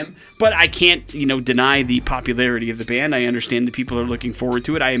I am. But I can't, deny the popularity of the band. I understand that people are looking forward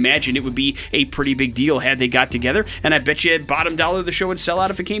to it. I imagine it would be a pretty big deal had they got together, and I bet you at bottom dollar the show would sell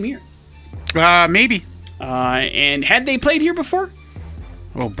out if it came here. Maybe. And had they played here before?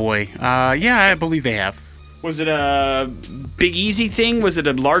 Oh, boy. Yeah, I believe they have. Was it a Big Easy thing? Was it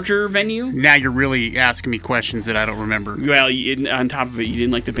a larger venue? Now you're really asking me questions that I don't remember. Well, on top of it, you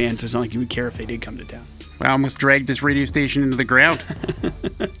didn't like the band, so it's not like you would care if they did come to town. I almost dragged this radio station into the ground.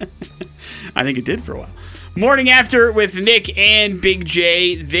 I think it did for a while. Morning After with Nick and Big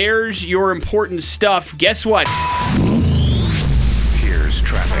J. There's your important stuff. Guess what? Here's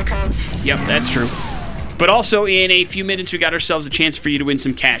traffic. Yep, that's true. But also, in a few minutes, we got ourselves a chance for you to win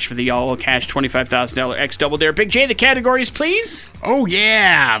some cash for the all-cash $25,000 X Double Dare. Big J, the categories, please. Oh,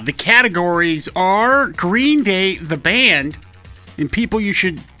 yeah. The categories are Green Day, the band, and people you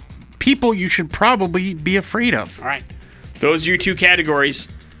should probably be afraid of. All right. Those are your two categories.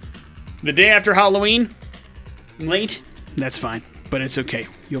 The day after Halloween, late, that's fine. But it's okay.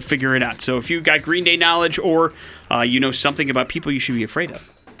 You'll figure it out. So if you've got Green Day knowledge or you know something about people you should be afraid of,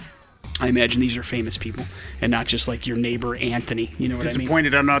 I imagine these are famous people and not just like your neighbor Anthony. You know what I mean?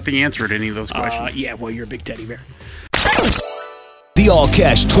 Disappointed I'm not the answer to any of those questions. Yeah, well, you're a big teddy bear. The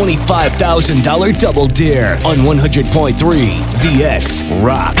all-cash $25,000 Double Dare on 100.3 VX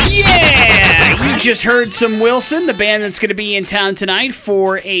Rocks. Yeah! You just heard some Wilson, the band that's going to be in town tonight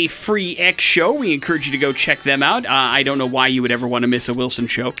for a free X show. We encourage you to go check them out. I don't know why you would ever want to miss a Wilson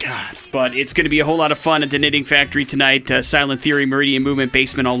show. God. But it's going to be a whole lot of fun at the Knitting Factory tonight. Silent Theory, Meridian Movement,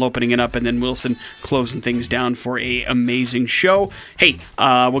 Basement all opening it up, and then Wilson closing things down for a amazing show. Hey,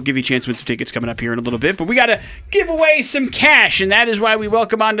 we'll give you a chance to win some tickets coming up here in a little bit, but we got to give away some cash, and that is why we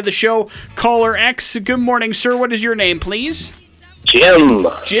welcome onto the show Caller X. Good morning, sir. What is your name, please? Jim.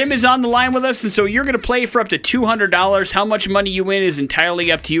 Jim is on the line with us, and so you're going to play for up to $200. How much money you win is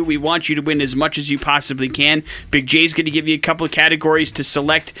entirely up to you. We want you to win as much as you possibly can. Big J's going to give you a couple of categories to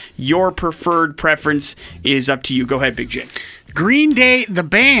select. Your preferred preference is up to you. Go ahead, Big J. Green Day, the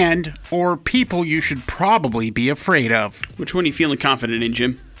band, or people you should probably be afraid of? Which one are you feeling confident in,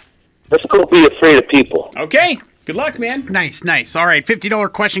 Jim? Let's go be afraid of people. Okay. Good luck, man. Nice. All right,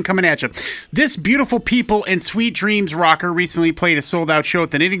 $50 question coming at you. This Beautiful People and Sweet Dreams rocker recently played a sold-out show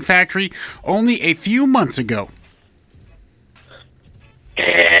at the Knitting Factory only a few months ago. No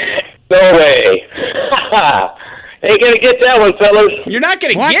way. Ain't gonna get that one, fellas. You're not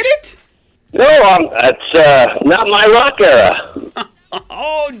gonna get it? No, that's not my rock era.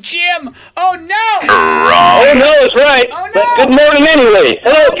 Oh, Jim! Oh, no! Oh, no, it's right. Oh, no! But good morning anyway.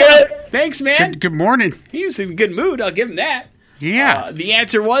 Hello, guys. Thanks, man. Good morning. He was in a good mood. I'll give him that. Yeah. The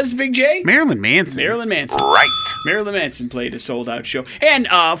answer was, Big J? Marilyn Manson. Marilyn Manson. Right. Marilyn Manson played a sold-out show. And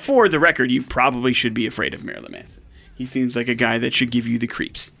for the record, you probably should be afraid of Marilyn Manson. He seems like a guy that should give you the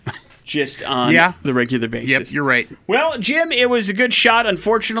creeps. Just on the regular basis. Yep, you're right. Well, Jim, it was a good shot.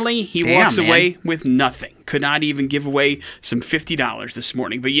 Unfortunately, he walks away with nothing. Could not even give away some $50 this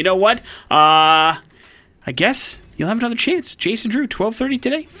morning. But you know what? I guess you'll have another chance. Jason Drew, 12:30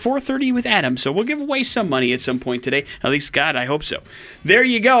 today, 4:30 with Adam. So we'll give away some money at some point today. At least, God, I hope so. There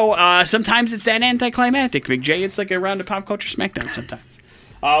you go. Sometimes it's that anticlimactic, Big J. It's like a round of Pop Culture Smackdown sometimes.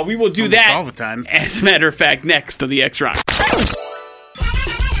 We will do that all the time. As a matter of fact, next on the X Rock.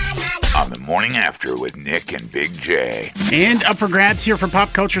 On the Morning After with Nick and Big J. And up for grabs here for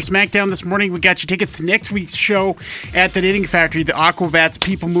Pop Culture Smackdown this morning. We got you tickets to next week's show at the Knitting Factory, the Aquabats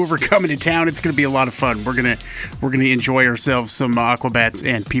People Mover coming to town. It's going to be a lot of fun. We're gonna enjoy ourselves some Aquabats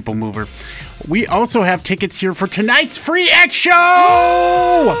and People Mover. We also have tickets here for tonight's Free X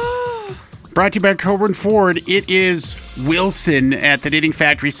Show. Brought to you by Coburn Ford. It is Wilson at the Knitting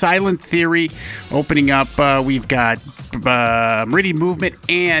Factory. Silent Theory opening up. We've got Meridian Movement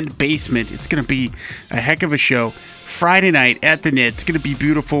and Basement. It's going to be a heck of a show. Friday night at the Knit. It's going to be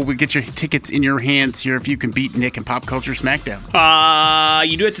beautiful. We get your tickets in your hands here if you can beat Nick and Pop Culture Smackdown.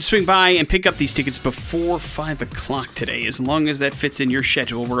 You do have to swing by and pick up these tickets before 5 o'clock today, as long as that fits in your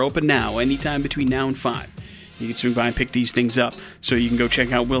schedule. We're open now, anytime between now and 5. You can swing by and pick these things up so you can go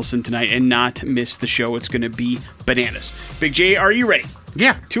check out Wilson tonight and not miss the show. It's going to be bananas. Big J, are you ready?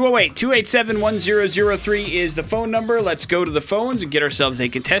 Yeah. 208-287-1003 is the phone number. Let's go to the phones and get ourselves a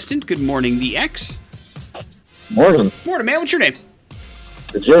contestant. Good morning, the X. Morning. Morning, man. What's your name?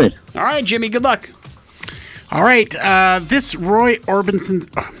 It's Jimmy. All right, Jimmy. Good luck. All right. This Roy Orbison...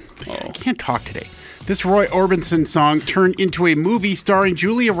 I can't talk today. This Roy Orbison song turned into a movie starring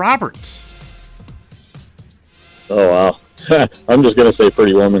Julia Roberts. Oh, wow. I'm just going to say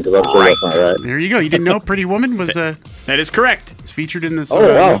Pretty Woman because I'm sure that's not right. There you go. You didn't know Pretty Woman was... That is correct. It's featured in this wow.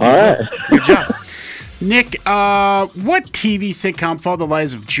 movie. All right. Good job. Nick, what TV sitcom followed the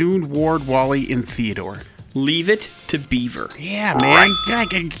lives of June, Ward, Wally, and Theodore? Leave It to Beaver. Yeah, man. Yeah,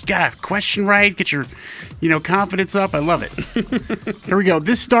 you got a question right. Get your, confidence up. I love it. Here we go.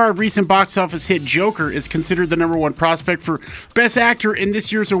 This star of recent box office hit Joker is considered the #1 prospect for Best Actor in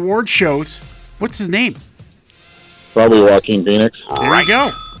this year's award shows. What's his name? Probably Joaquin Phoenix. There you go.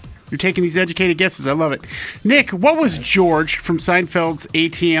 You're taking these educated guesses. I love it. Nick, what was George from Seinfeld's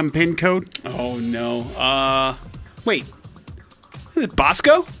ATM pin code? Oh, no. Wait. Is it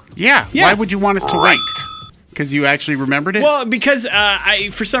Bosco? Yeah. Why would you want us to wait? Because you actually remembered it? Well, because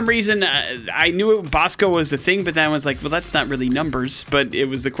for some reason, I knew Bosco was a thing, but then I was like, well, that's not really numbers, but it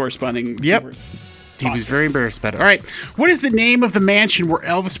was the corresponding Yep. He was very embarrassed about it. All right. What is the name of the mansion where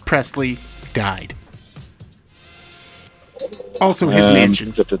Elvis Presley died? Also his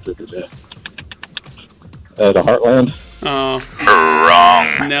mansion. The Heartland? Oh.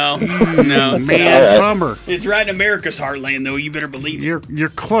 Wrong. No. Man, bummer. It's right in America's heartland, though. You better believe it. You're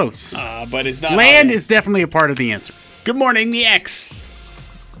close. But it's not. Land is definitely a part of the answer. Good morning, the X.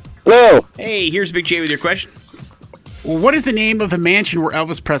 Hello. Hey, here's Big J with your question. Well, what is the name of the mansion where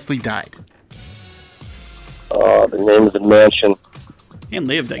Elvis Presley died? The name of the mansion. And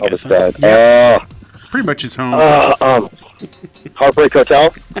lived, I guess. Huh? Yeah. Pretty much his home. Heartbreak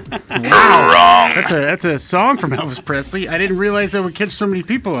Hotel. Wow. That's a song from Elvis Presley. I didn't realize I would catch so many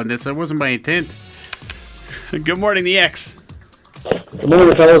people on this. That wasn't my intent. Good morning, the X. Good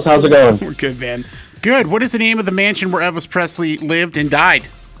morning, fellas. How's it going? We're good, man. Good. What is the name of the mansion where Elvis Presley lived and died?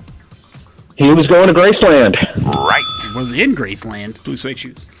 He was going to Graceland. Right. Was in Graceland. Blue suede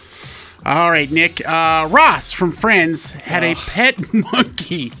shoes. All right, Nick. Ross from Friends had a pet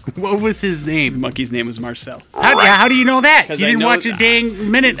monkey. What was his name? The monkey's name was Marcel. How do you know that? You didn't I know watch a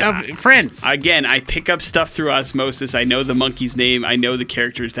dang minute of Friends. Again, I pick up stuff through osmosis. I know the monkey's name. I know the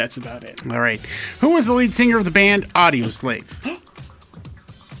characters. That's about it. All right. Who was the lead singer of the band Audioslave?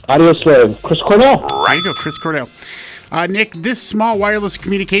 Audioslave. Chris Cornell. There you go, Chris Cornell. Nick, this small wireless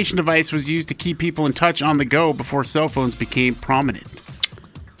communication device was used to keep people in touch on the go before cell phones became prominent.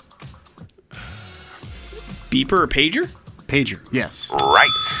 Beeper or pager? Pager, yes. Right.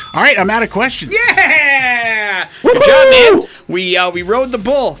 All right, I'm out of questions. Yeah! Good job, man. We rode the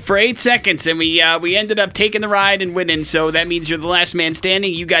bull for 8 seconds, and we ended up taking the ride and winning, so that means you're the last man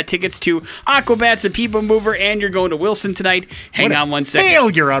standing. You got tickets to Aquabats and People Mover, and you're going to Wilson tonight. Hang on 1 second.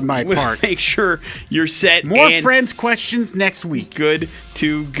 Failure on my part. Make sure you're set. More and Friends questions next week. Good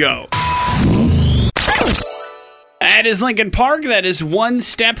to go. That is Lincoln Park. That is one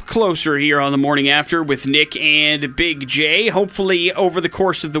step closer here on the Morning After with Nick and Big J. Hopefully, over the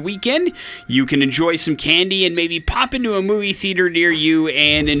course of the weekend, you can enjoy some candy and maybe pop into a movie theater near you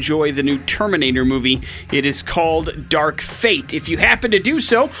and enjoy the new Terminator movie. It is called Dark Fate. If you happen to do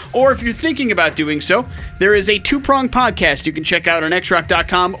so, or if you're thinking about doing so, there is a two-pronged podcast you can check out on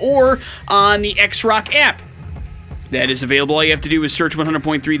xrock.com or on the XRock app. that is available. All you have to do is search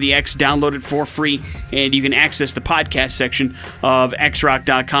 100.3 The X, download it for free, and you can access the podcast section of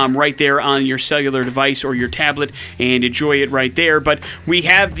xrock.com right there on your cellular device or your tablet and enjoy it right there. But we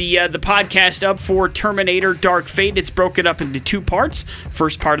have the podcast up for Terminator Dark Fate. It's broken up into 2 parts.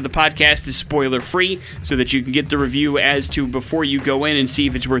 First part of the podcast is spoiler-free so that you can get the review as to before you go in and see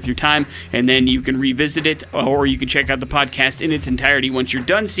if it's worth your time, and then you can revisit it, or you can check out the podcast in its entirety once you're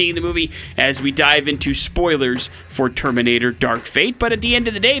done seeing the movie as we dive into spoilers for Terminator Dark Fate. But at the end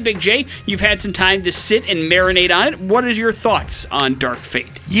of the day, Big J, you've had some time to sit and marinate on it. What are your thoughts on Dark Fate?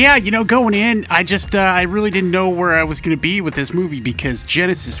 Yeah, going in, I really didn't know where I was going to be with this movie because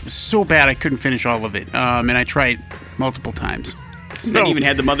Genesis was so bad I couldn't finish all of it, and I tried multiple times. So, and even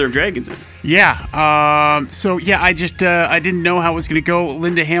had the Mother of Dragons in it. Yeah. I didn't know how it was going to go.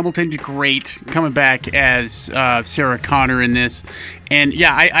 Linda Hamilton did great coming back as Sarah Connor in this. And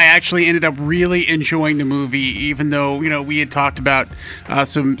yeah, I actually ended up really enjoying the movie, even though, we had talked about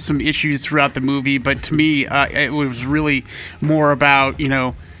some issues throughout the movie. But to me, it was really more about,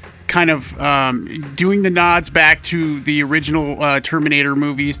 kind of doing the nods back to the original Terminator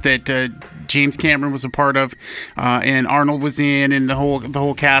movies that James Cameron was a part of, and Arnold was in, and the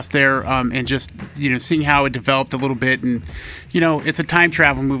whole cast there, and just seeing how it developed a little bit. And it's a time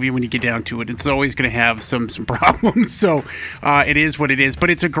travel movie when you get down to it. It's always going to have some problems, so it is what it is. But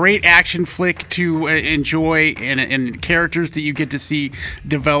it's a great action flick to enjoy, and characters that you get to see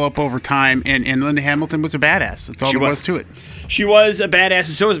develop over time. And Linda Hamilton was a badass. That's all there was to it. She was a badass,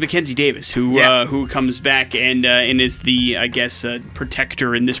 and so was Mackenzie Davis, who comes back and is the, I guess,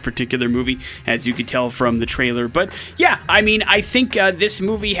 protector in this particular movie, as you could tell from the trailer. But yeah, I think this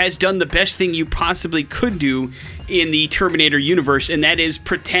movie has done the best thing you possibly could do in the Terminator universe, and that is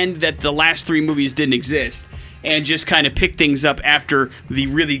pretend that the last 3 movies didn't exist and just kind of pick things up after the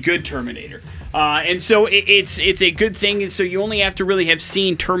really good Terminator. And so it's a good thing. And so you only have to really have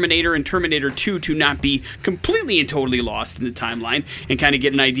seen Terminator and Terminator 2 to not be completely and totally lost in the timeline and kind of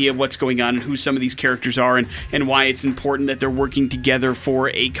get an idea of what's going on and who some of these characters are and why it's important that they're working together for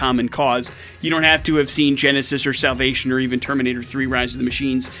a common cause. You don't have to have seen Genesis or Salvation or even Terminator 3 Rise of the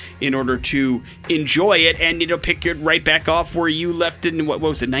Machines in order to enjoy it, and pick it right back off where you left it in, what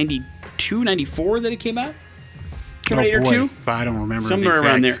was it, 92, 94 that it came out? Terminator 2? I don't remember. Somewhere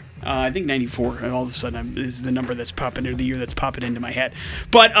around there. I think 94. All of a sudden, is the number that's popping, or the year that's popping into my head.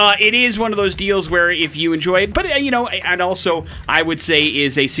 But it is one of those deals where if you enjoy it, but and also I would say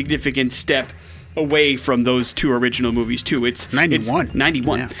is a significant step away from those 2 original movies too. It's 91. It's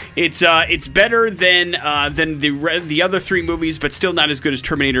 91. Yeah. It's better than the other 3 movies, but still not as good as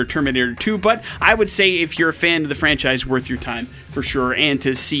Terminator 2. But I would say if you're a fan of the franchise, worth your time for sure, and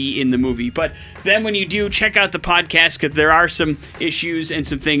to see in the movie. But then when you do, check out the podcast, because there are some issues and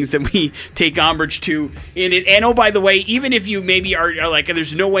some things that we take umbrage to in it. And oh, by the way, even if you maybe are like,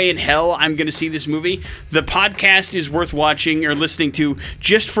 there's no way in hell I'm going to see this movie, the podcast is worth watching or listening to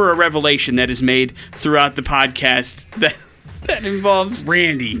just for a revelation that is made throughout the podcast that involves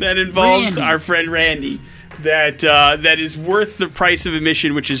Randy. That involves our friend Randy. That is worth the price of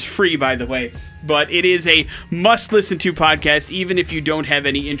admission, which is free, by the way. But it is a must-listen-to podcast, even if you don't have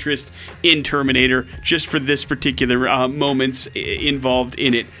any interest in Terminator, just for this particular moments involved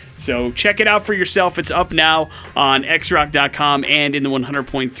in it. So check it out for yourself. It's up now on xrock.com and in the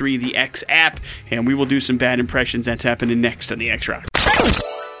 100.3 The X app. And we will do some bad impressions. That's happening next on the X-Rock.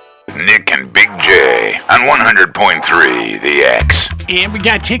 Nick and Big J on 100.3 The X. And we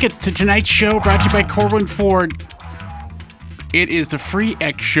got tickets to tonight's show brought to you by Corwin Ford. It is the free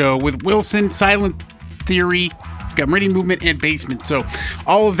X show with Wilson, Silent Theory, got Meridian Movement, and Basement. So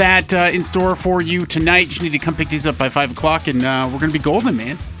all of that in store for you tonight. You just need to come pick these up by 5 o'clock, and we're going to be golden,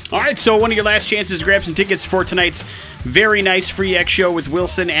 man. All right, so one of your last chances to grab some tickets for tonight's very nice free X show with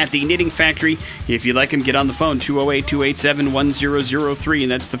Wilson at the Knitting Factory. If you'd like him, get on the phone, 208-287-1003,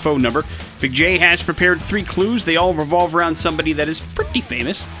 and that's the phone number. Big J has prepared 3 clues. They all revolve around somebody that is pretty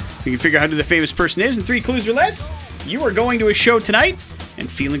famous. You can figure out who the famous person is in 3 clues or less. You are going to a show tonight and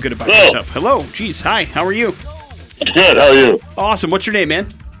feeling good about yourself. Hello. Jeez, hi. How are you? Good. How are you? Awesome. What's your name,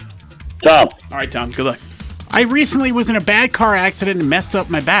 man? Tom. All right, Tom. Good luck. I recently was in a bad car accident and messed up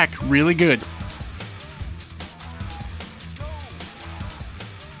my back really good.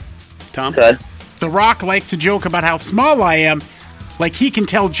 Tom? Okay. The Rock likes to joke about how small I am, like he can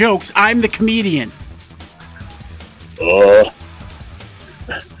tell jokes. I'm the comedian.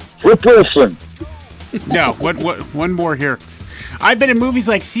 Flip Wilson. No, what? One more here. I've been in movies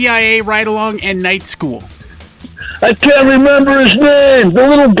like CIA, Ride Along, and Night School. I can't remember his name. The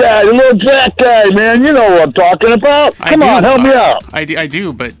little guy, the little black guy, man. You know what I'm talking about. Come on, help me out. I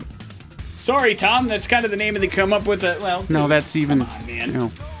do, but Sorry, Tom. That's kind of the name they come up with. No, that's even. Come on, man.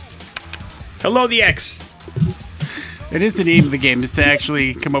 No. Hello, the X. It is the name of the game, is to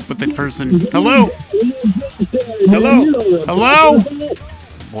actually come up with the person. Hello? Hello? Hello?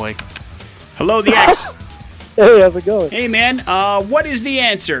 Boy. Hello, the X. Hey, how's it going? Hey, man. What is the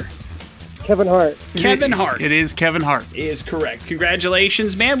answer? Kevin Hart. Kevin Hart. It is Kevin Hart. Is correct.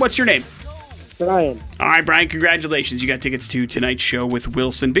 Congratulations, man. What's your name? Brian. All right, Brian, congratulations. You got tickets to tonight's show with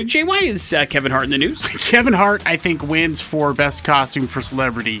Wilson. Big J, why is Kevin Hart in the news? Kevin Hart, I think, wins for Best Costume for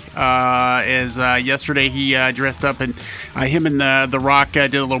Celebrity. Yesterday he dressed up, and him and The Rock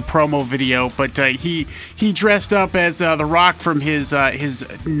did a little promo video, but he dressed up as The Rock from his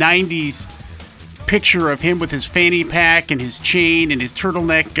 90s picture of him with his fanny pack and his chain and his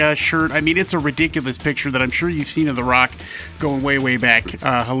turtleneck shirt. I mean, it's a ridiculous picture that I'm sure you've seen of The Rock going way, way back.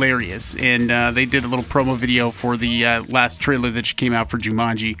 Hilarious. And they did a little promo video for the last trailer that came out for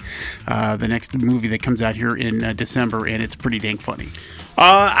Jumanji, the next movie that comes out here in December, and it's pretty dang funny.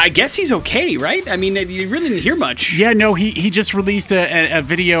 I guess he's okay, right? I mean, you really didn't hear much. Yeah, no, he just released a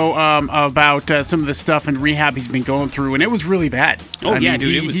video about some of the stuff in rehab he's been going through, and it was really bad. Oh, yeah,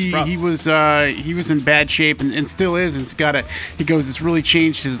 dude, it was rough. He was in bad shape and still is, and he goes, it's really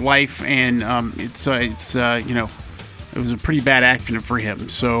changed his life, and it was a pretty bad accident for him.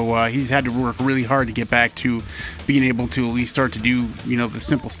 So he's had to work really hard to get back to being able to at least start to do, the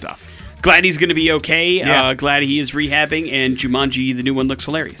simple stuff. Glad he's going to be okay. Yeah. Glad he is rehabbing, and Jumanji, the new one, looks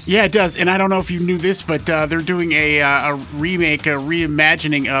hilarious. Yeah, it does. And I don't know if you knew this, but they're doing a remake, a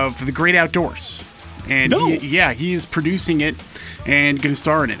reimagining of The Great Outdoors. And he is producing it and going to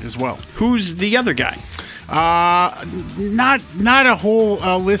star in it as well. Who's the other guy? Not a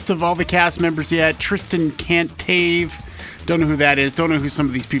whole list of all the cast members yet. Tristan Cantave. Don't know who that is. Don't know who some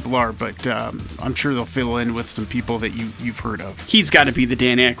of these people are, but I'm sure they'll fill in with some people that you've heard of. He's got to be the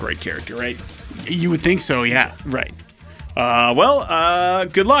Dan Aykroyd character, right? You would think so, yeah. Right.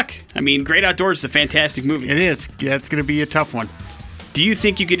 Good luck. I mean, Great Outdoors is a fantastic movie. It is. Yeah, it's going to be a tough one. Do you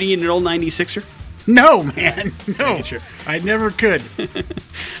think you could eat an old 96er? No, man. No. Sure. I never could.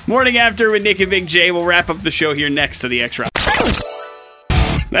 Morning After with Nick and Big J. We'll wrap up the show here next to the X-Rock.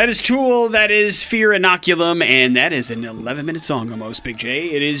 That is Tool, that is Fear Inoculum, and that is an 11-minute song almost, Big J.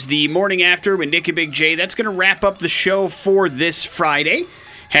 It is the Morning After with Nick and Big J. That's going to wrap up the show for this Friday.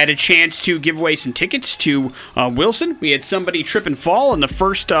 Had a chance to give away some tickets to Wilson. We had somebody trip and fall on the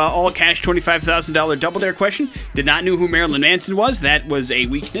first all-cash $25,000 Double Dare question. Did not know who Marilyn Manson was. That was a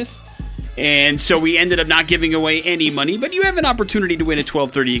weakness. And so we ended up not giving away any money, but you have an opportunity to win at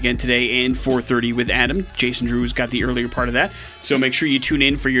 12:30 again today and 4:30 with Adam. Jason Drew's got the earlier part of that. So make sure you tune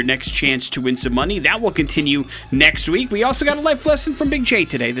in for your next chance to win some money. That will continue next week. We also got a life lesson from Big J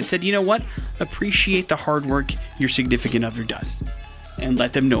today that said, you know what? Appreciate the hard work your significant other does. And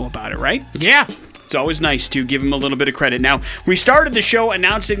let them know about it, right? Yeah. It's always nice to give them a little bit of credit. Now, we started the show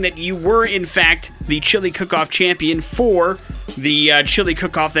announcing that you were, in fact, the chili cook-off champion for the chili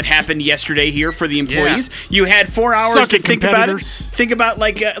cook-off that happened yesterday here for the employees. Yeah. You had 4 hours to think about it. Think about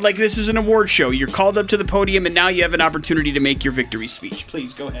like this is an award show. You're called up to the podium, and now you have an opportunity to make your victory speech.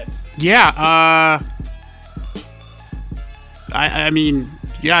 Please, go ahead. Yeah, I mean,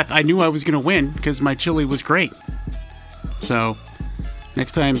 I knew I was going to win because my chili was great. So,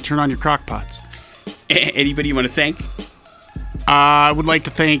 next time, turn on your crock pots. Anybody you want to thank? I would like to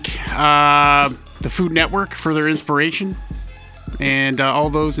thank the Food Network for their inspiration, and all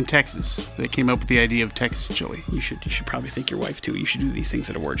those in Texas that came up with the idea of Texas chili. You should probably thank your wife too. You should do these things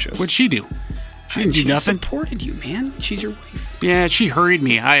at award shows. What'd she do? She didn't do nothing. She supported you, man. She's your wife. Yeah, she hurried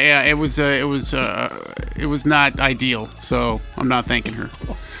me. It was not ideal, so I'm not thanking her.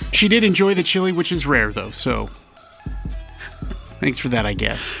 She did enjoy the chili, which is rare though. So. Thanks for that, I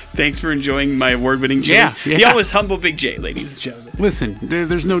guess. Thanks for enjoying my award-winning chili. Yeah. The always humble Big J, ladies and gentlemen. Listen,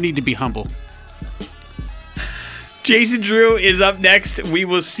 there's no need to be humble. Jason Drew is up next. We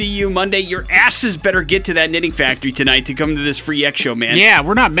will see you Monday. Your asses better get to that Knitting Factory tonight to come to this free X show, man. Yeah,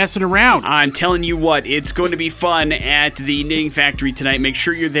 we're not messing around. I'm telling you what, it's going to be fun at the Knitting Factory tonight. Make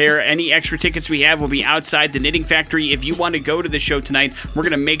sure you're there. Any extra tickets we have will be outside the Knitting Factory. If you want to go to the show tonight, we're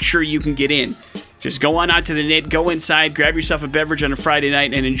going to make sure you can get in. Just go on out to the knit, go inside, grab yourself a beverage on a Friday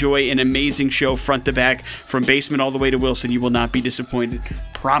night, and enjoy an amazing show front to back. From basement all the way to Wilson, you will not be disappointed.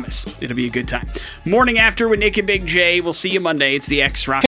 Promise. It'll be a good time. Morning After with Nick and Big J. We'll see you Monday. It's the X-Rock.